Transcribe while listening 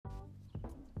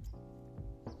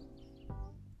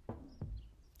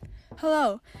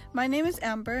Hello, my name is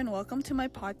Amber and welcome to my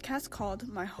podcast called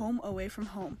My Home Away from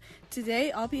Home.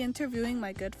 Today I'll be interviewing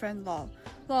my good friend Lal.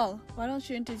 Lal, why don't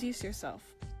you introduce yourself?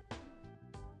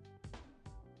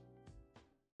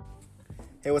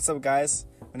 Hey, what's up, guys?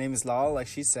 My name is Lal, like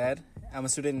she said. I'm a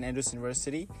student in Andrews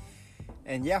University.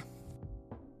 And yeah.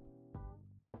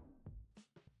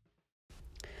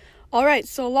 Alright,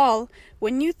 so Lal,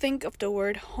 when you think of the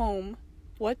word home,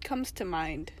 what comes to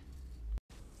mind?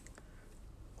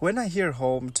 When I hear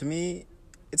home, to me,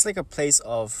 it's like a place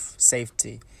of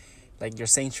safety. Like your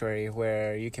sanctuary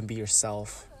where you can be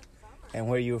yourself. And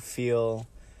where you feel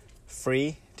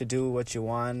free to do what you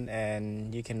want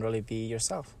and you can really be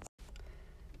yourself.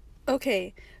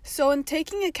 Okay, so in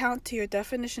taking account to your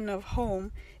definition of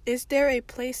home, is there a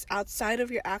place outside of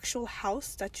your actual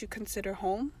house that you consider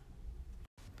home?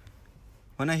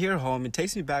 When I hear home, it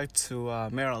takes me back to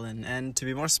Maryland, and to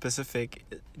be more specific,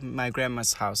 my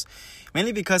grandma's house.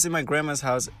 Mainly because in my grandma's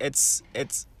house, it's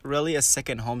really a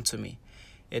second home to me.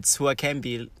 It's who I can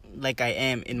be like I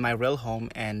am in my real home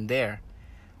and there.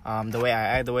 The way I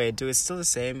act, the way I do, it's still the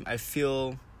same. I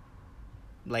feel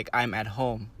like I'm at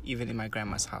home, even in my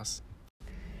grandma's house.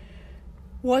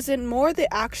 Was it more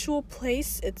the actual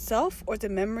place itself or the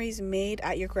memories made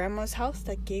at your grandma's house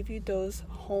that gave you those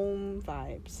home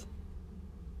vibes?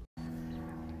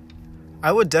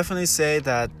 I would definitely say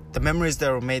that the memories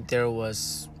that were made there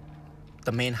was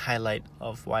the main highlight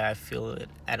of why I feel it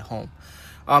at home.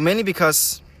 Mainly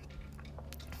because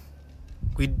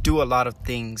we do a lot of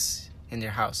things in their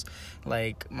house,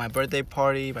 like my birthday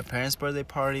party, my parents' birthday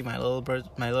party, my little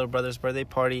brother's birthday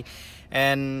party,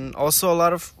 and also a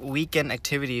lot of weekend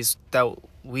activities that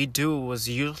we do was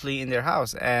usually in their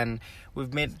house, and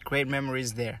we've made great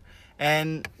memories there.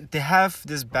 And they have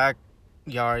this backyard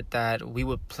that we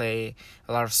would play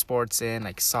a lot of sports in,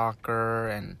 like soccer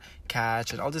and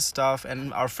catch and all this stuff,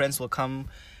 and our friends will come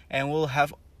and we'll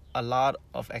have a lot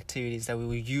of activities that we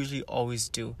would usually always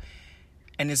do,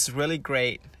 and it's really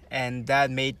great. And that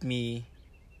made me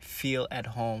feel at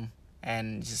home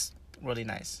and just really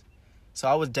nice. So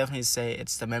I would definitely say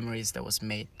it's the memories that was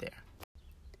made there.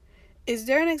 Is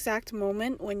there an exact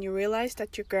moment when you realized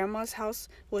that your grandma's house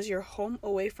was your home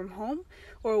away from home,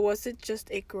 or was it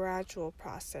just a gradual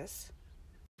process?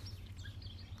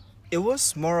 It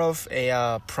was more of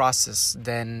a process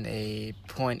than a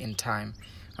point in time.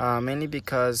 Mainly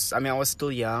because, I was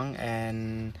still young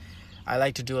and I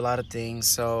like to do a lot of things.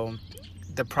 So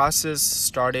the process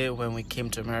started when we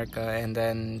came to America, and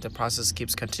then the process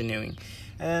keeps continuing.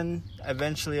 And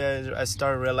eventually I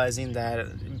started realizing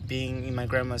that being in my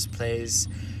grandma's place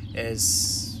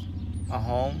is a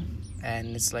home,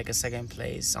 and it's like a second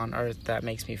place on earth that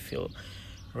makes me feel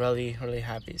really, really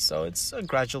happy. So it's a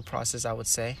gradual process, I would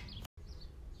say.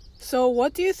 So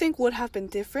what do you think would have been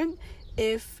different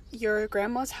if your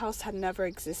grandma's house had never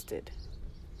existed?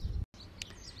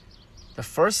 The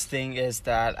first thing is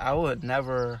that I would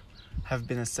never have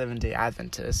been a Seventh-day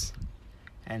Adventist.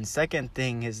 And second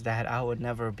thing is that I would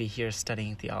never be here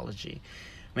studying theology.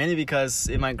 Mainly because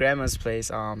in my grandma's place,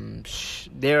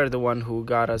 they're the one who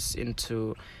got us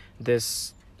into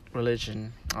this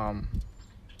religion,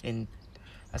 in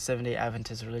a Seventh-day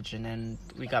Adventist religion, and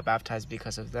we got baptized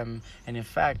because of them. And in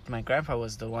fact, my grandpa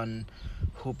was the one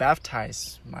who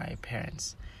baptized my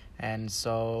parents. And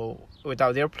so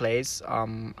without their place,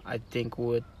 I think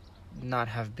would not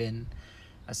have been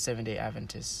a Seventh-day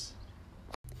Adventist.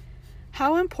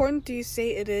 How important do you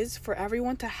say it is for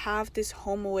everyone to have this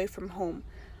home away from home,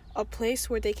 a place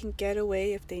where they can get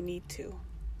away if they need to?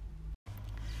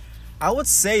 I would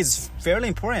say it's fairly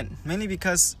important, mainly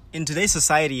because in today's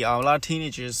society, a lot of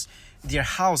teenagers, their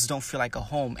house don't feel like a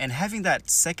home, and having that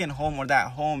second home or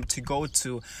that home to go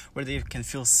to where they can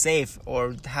feel safe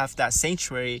or have that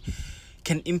sanctuary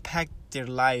can impact their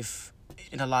life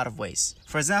in a lot of ways.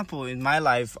 For example, in my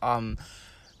life,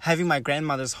 having my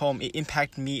grandmother's home, it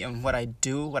impacted me on what I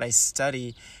do, what I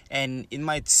study, and in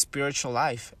my spiritual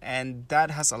life. And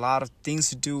that has a lot of things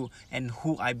to do and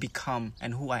who I become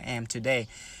and who I am today.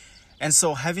 And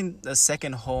so having a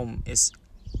second home is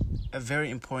a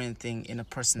very important thing in a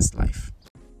person's life.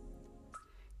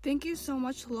 Thank you so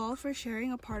much, Lal, for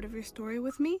sharing a part of your story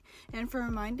with me and for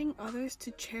reminding others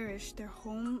to cherish their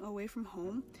home away from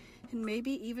home, and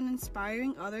maybe even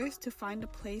inspiring others to find a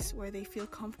place where they feel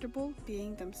comfortable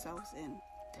being themselves in.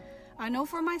 I know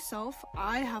for myself,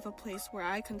 I have a place where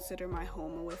I consider my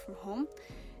home away from home,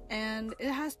 and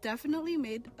it has definitely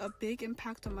made a big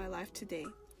impact on my life today.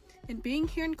 And being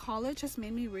here in college has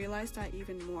made me realize that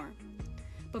even more.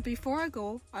 But before I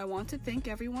go, I want to thank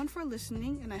everyone for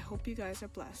listening, and I hope you guys are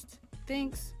blessed.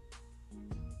 Thanks!